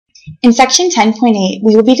In section 10.8,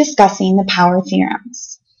 we will be discussing the power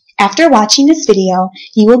theorems. After watching this video,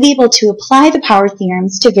 you will be able to apply the power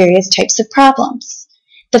theorems to various types of problems.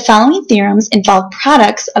 The following theorems involve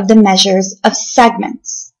products of the measures of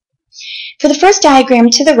segments. For the first diagram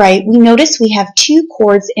to the right, we notice we have two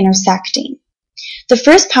chords intersecting. The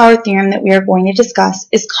first power theorem that we are going to discuss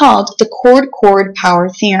is called the chord-chord power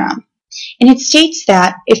theorem. And it states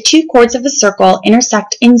that if two chords of a circle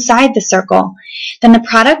intersect inside the circle, then the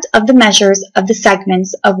product of the measures of the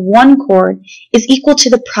segments of one chord is equal to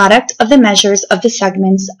the product of the measures of the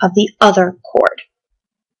segments of the other chord.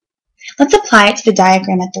 Let's apply it to the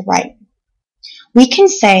diagram at the right. We can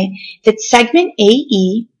say that segment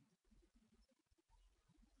AE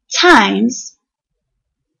times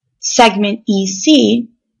segment EC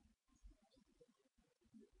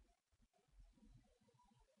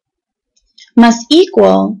must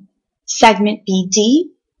equal segment BD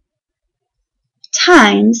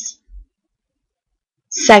times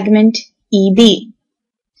segment EB.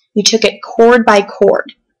 We took it chord by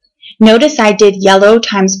chord. Notice I did yellow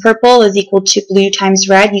times purple is equal to blue times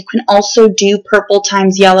red. You can also do purple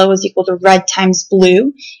times yellow is equal to red times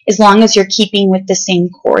blue, as long as you're keeping with the same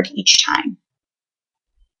chord each time.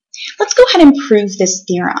 Let's go ahead and prove this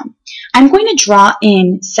theorem. I'm going to draw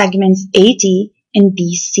in segments AD and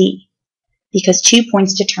BC, because 2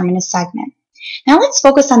 points determine a segment. Now let's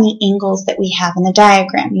focus on the angles that we have in the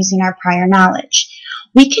diagram using our prior knowledge.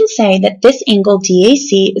 We can say that this angle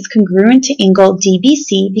DAC is congruent to angle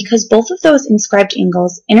DBC because both of those inscribed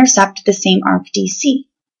angles intercept the same arc DC.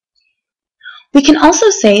 We can also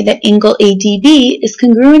say that angle ADB is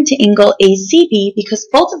congruent to angle ACB because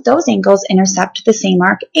both of those angles intercept the same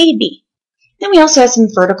arc AB. Then we also have some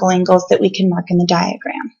vertical angles that we can mark in the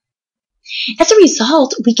diagram. As a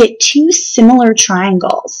result, we get two similar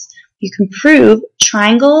triangles. You can prove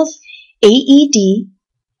triangles AED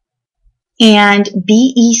and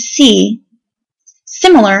BEC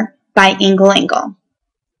similar by angle-angle.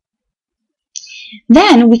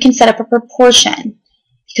 Then we can set up a proportion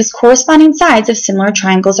because corresponding sides of similar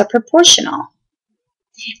triangles are proportional.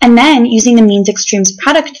 And then, using the means extremes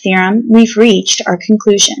product theorem, we've reached our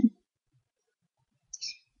conclusion.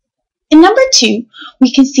 In number 2,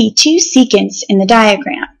 we can see two secants in the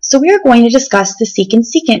diagram. So we are going to discuss the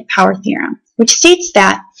secant-secant power theorem, which states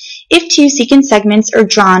that if two secant segments are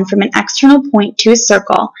drawn from an external point to a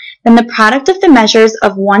circle, then the product of the measures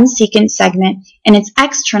of one secant segment and its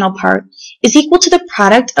external part is equal to the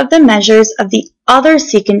product of the measures of the other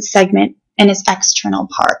secant segment and its external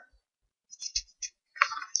part.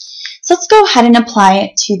 So let's go ahead and apply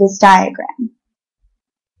it to this diagram.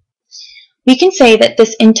 We can say that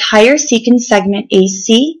this entire secant segment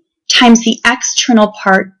AC times the external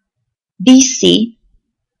part BC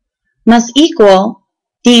must equal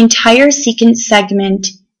the entire secant segment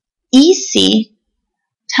EC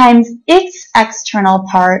times its external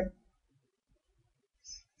part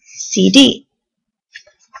CD.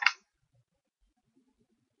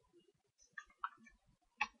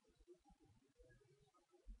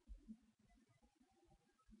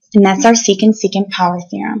 And that's our secant-secant power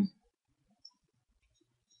theorem.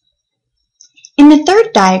 In the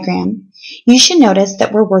third diagram, you should notice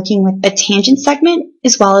that we're working with a tangent segment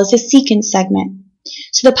as well as a secant segment.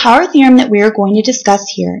 So the power theorem that we are going to discuss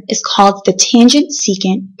here is called the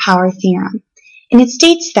tangent-secant power theorem. And it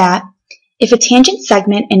states that if a tangent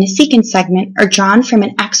segment and a secant segment are drawn from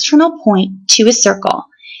an external point to a circle,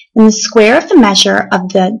 then the square of the measure of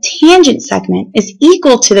the tangent segment is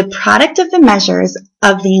equal to the product of the measures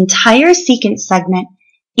of the entire secant segment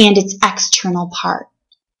and its external part.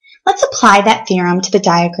 Let's apply that theorem to the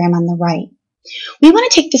diagram on the right. We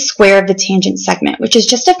want to take the square of the tangent segment, which is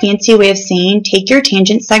just a fancy way of saying take your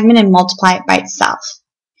tangent segment and multiply it by itself.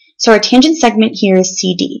 So our tangent segment here is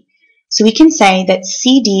CD. So we can say that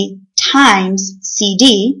CD times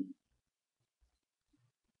CD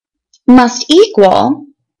must equal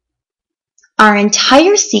our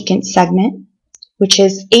entire secant segment, which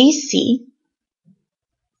is AC,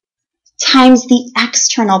 times the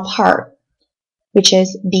external part, which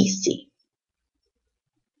is BC.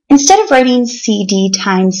 Instead of writing CD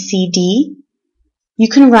times CD, you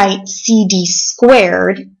can write CD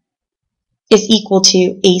squared is equal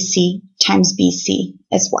to AC times BC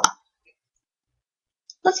as well.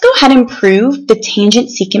 Let's go ahead and prove the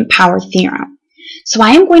tangent-secant power theorem. So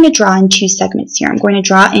I am going to draw in two segments here. I'm going to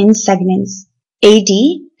draw in segments AD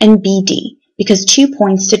and BD because 2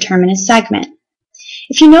 points determine a segment.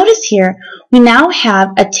 If you notice here, we now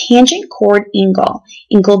have a tangent chord angle,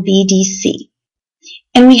 angle BDC.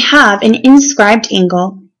 And we have an inscribed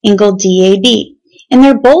angle, angle DAB. and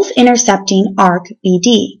they're both intercepting arc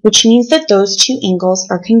BD, which means that those two angles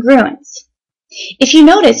are congruent. If you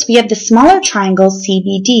notice, we have the smaller triangle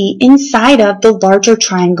CBD inside of the larger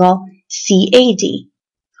triangle CAD.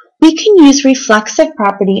 We can use reflexive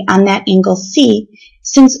property on that angle C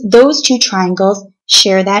since those two triangles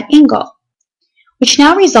share that angle, which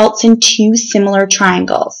now results in two similar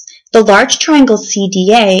triangles. The large triangle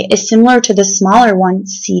CDA is similar to the smaller one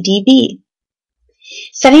CDB.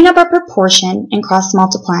 Setting up our proportion and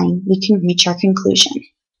cross-multiplying, we can reach our conclusion.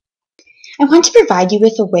 I want to provide you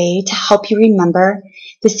with a way to help you remember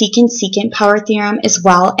the secant-secant power theorem as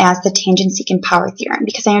well as the tangent-secant power theorem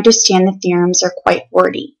because I understand the theorems are quite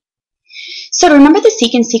wordy. So to remember the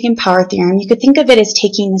secant-secant power theorem, you could think of it as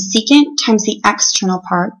taking the secant times the external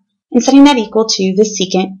part and setting that equal to the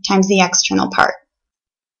secant times the external part.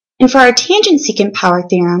 And for our tangent-secant power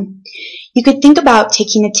theorem, you could think about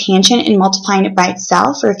taking the tangent and multiplying it by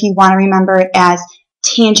itself, or if you want to remember it as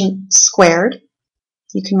tangent squared,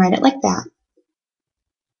 you can write it like that.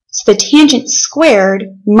 So the tangent squared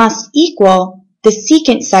must equal the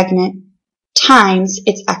secant segment times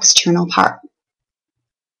its external part.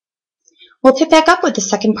 We'll pick back up with the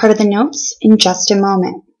second part of the notes in just a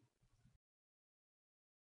moment.